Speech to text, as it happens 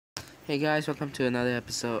Hey guys, welcome to another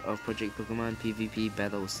episode of Project Pokemon PvP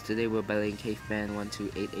Battles. Today we're battling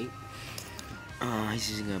Caveman1288. He's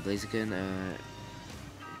using a Blaziken,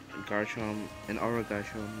 Garchomp, an Aura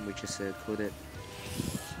Garchomp, which is a coded.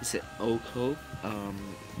 It's an O code.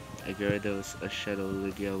 A Gyarados, a Shadow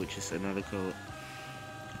Lugia, which is another code.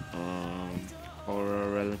 Aura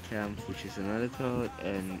Relicanth, which is another code,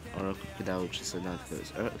 and Aura Crocodile, which is another code.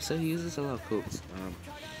 So he uses a lot of codes.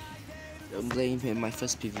 I'm playing him my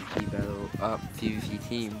first PvP battle, PvP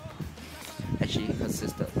team. Actually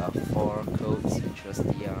consisted of 4 codes, which was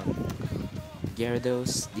the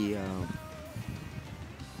Gyarados, the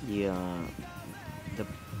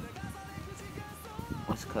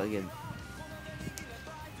what's it called again?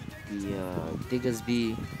 The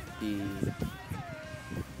Diggersby, the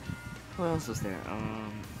what else was there?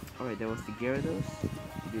 Alright, there was the Gyarados,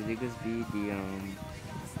 the Diggersby, the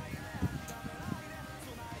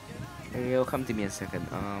it'll come to me in a second.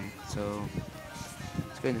 So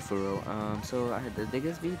let's go into Furo. So I had the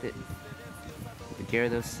Diggersby, the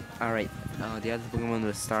Gyarados. Alright, the other Pokemon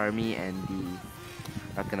was Starmie and the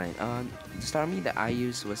Arcanine. Starmie that I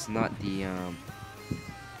used was not the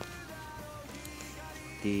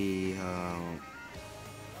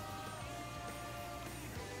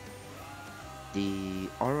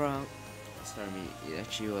Aura Starmie. It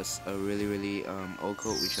actually was a really old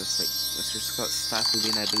code, which was like, what's just called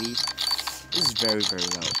Starfubin, I believe. This is very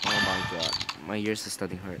loud. Oh my god, my ears are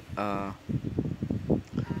starting to hurt.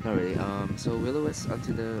 Not really. So Will-O-Wisp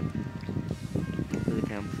onto the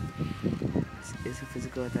camp. It's a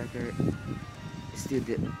physical attacker. It still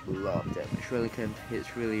did a lot of damage. Relicanth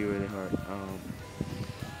hits really hard. I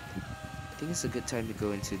think it's a good time to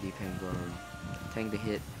go into the Pangon, tank the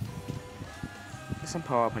hit, get some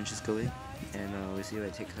power punches going, and we'll see where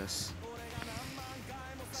it takes us.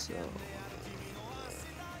 So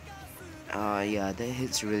yeah, that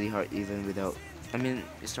hits really hard even without, I mean,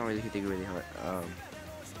 it's not really hitting really hard,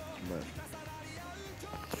 but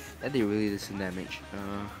that did really do some damage.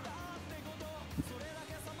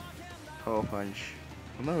 Power punch.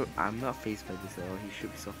 I'm not phased by this at all. He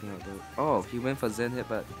should be softening out though. Oh, he went for Zen hit,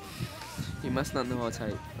 but he must not know our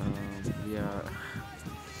type. We are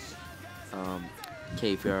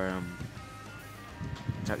okay, if you're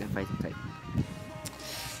Dragon Fighting type.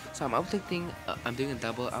 So I'm uploading. I'm doing a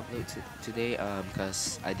double upload today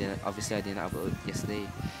because I didn't upload yesterday.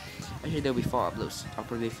 Actually, there'll be 4 uploads. I'll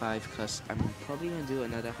probably 5 because I'm probably gonna do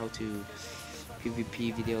another how to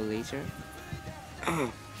PvP video later.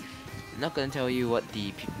 I'm not gonna tell you what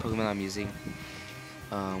the Pokemon I'm using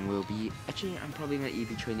will be. Actually, I'm probably gonna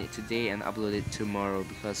EV train it today and upload it tomorrow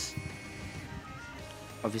because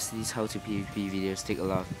obviously these how to PvP videos take a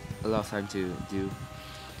lot of time to do.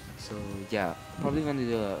 So yeah, probably gonna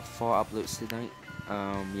do 4 uploads tonight.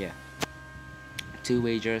 Yeah, 2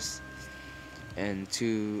 wagers and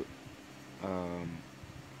 2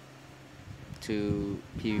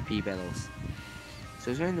 PvP battles.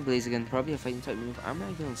 So he's going to Blaziken, probably a fighting type move. I'm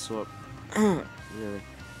not gonna swap. Really,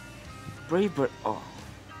 Brave Bird. Oh,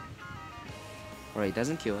 alright,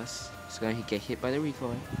 doesn't kill us. It's gonna get hit by the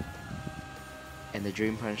recoil, and the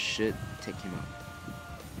Dream Punch should take him out.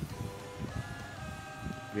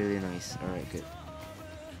 Really nice. Alright, good.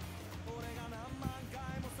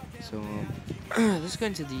 So let's go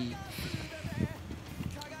into the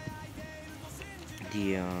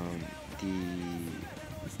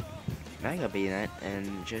Mega Bayonet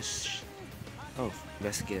and just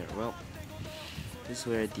Investigator. Well, this is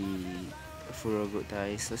where the Furogo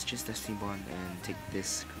dies. Let's just Destiny Bond and take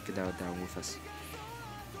this Crocodile down with us.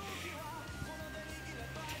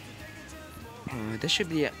 That should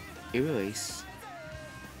be an Ace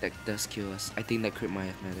that does kill us. I think that crit might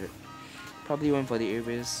have mattered. Probably went for the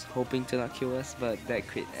Airways, hoping to not kill us, but that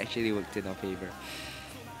crit actually worked in our favor.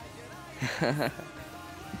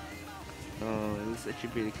 Oh, it was actually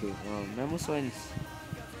pretty cool. Mamoswine is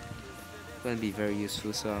gonna be very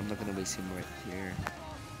useful, so I'm not gonna waste him right here.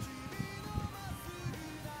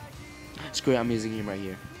 Screw it, I'm using him right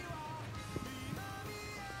here.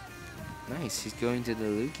 Nice, he's going to the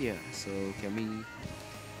Lugia, so can we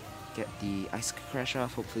get the Ice Crash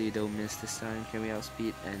off? Hopefully you don't miss this time. Can we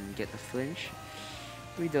outspeed and get the flinch?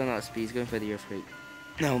 We don't outspeed, he's going for the Earthquake.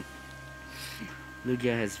 No,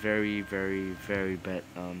 Lugia has very bad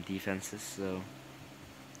defenses, so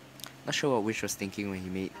not sure what Wish was thinking when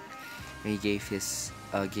he gave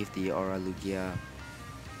the Aura Lugia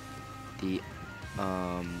the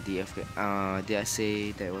Earthquake. Did I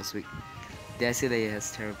say that was weak? Did I say that he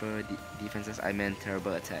has terrible defenses? I meant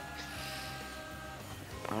terrible attack.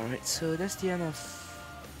 Alright, so that's the end of,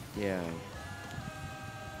 yeah,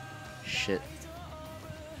 shit.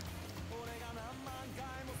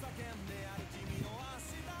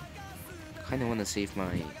 kind of want to save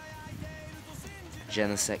my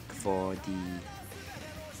Genesec for the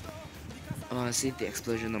save the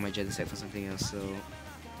explosion on my Genesec for something else. So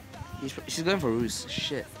she's going for Ruse.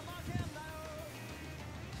 Shit.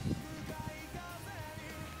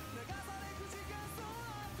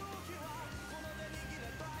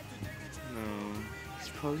 No, he's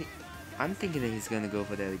probably. I'm thinking that he's gonna go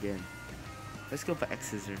for that again. Let's go for X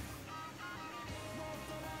Scissor.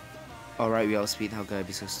 Alright, we outspeed. How could I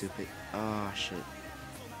be so stupid? Oh shit.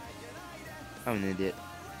 I'm an idiot.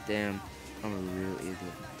 Damn. I'm a real idiot.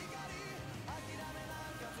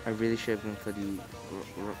 I really should have gone for the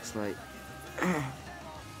rock slide.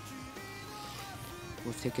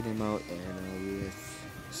 We've taken him out and we've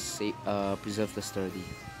preserved the sturdy.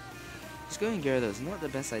 Just going Gyarados is not the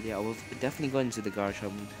best idea. I will definitely go into the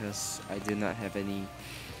Garchomp because I do not have any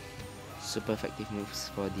super effective moves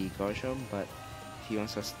for the Garchomp, but if he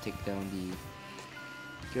wants us to take down the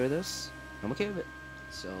Gyarados, I'm okay with it.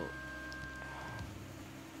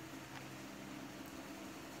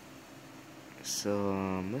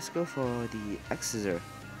 So let's go for the X Scissor.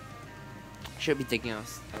 Should be taking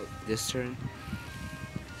us out this turn.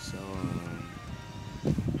 So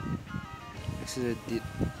X Scissor did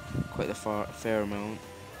quite a fair amount.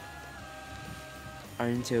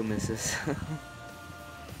 Iron Tail misses.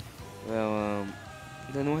 Well,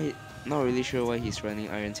 don't know why. Not really sure why he's running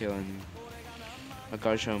Iron Tail on a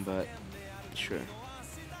Garchomp, but sure.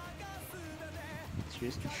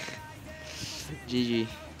 Seriously. GG.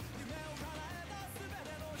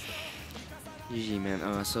 GG, man.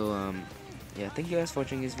 Yeah, thank you guys for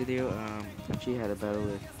watching this video. Actually had a battle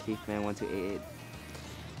with Caveman1288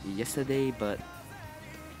 yesterday, but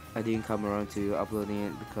I didn't come around to uploading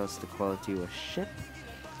it because the quality was shit.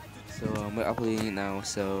 So we're uploading it now.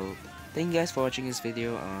 So thank you guys for watching this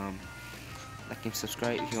video. Like and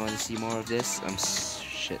subscribe if you want to see more of this. Like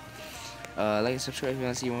and subscribe if you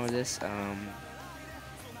want to see more of this.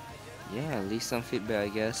 Yeah, leave some feedback, I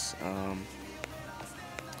guess.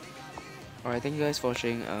 Alright, thank you guys for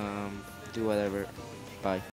watching. Do whatever. Bye.